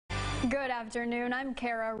Good afternoon. I'm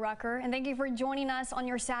Kara Rucker, and thank you for joining us on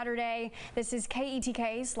your Saturday. This is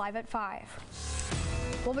KETK's Live at 5.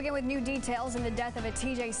 We'll begin with new details in the death of a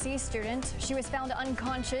TJC student. She was found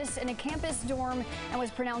unconscious in a campus dorm and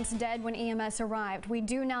was pronounced dead when EMS arrived. We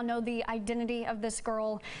do now know the identity of this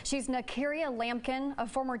girl. She's Nakiria Lampkin, a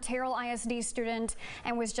former Terrell ISD student,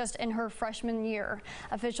 and was just in her freshman year.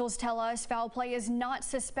 Officials tell us foul play is not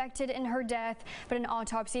suspected in her death, but an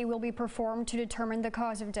autopsy will be performed to determine the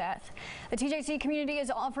cause of death. The TJC community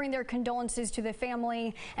is offering their condolences to the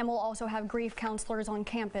family and will also have grief counselors on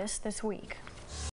campus this week.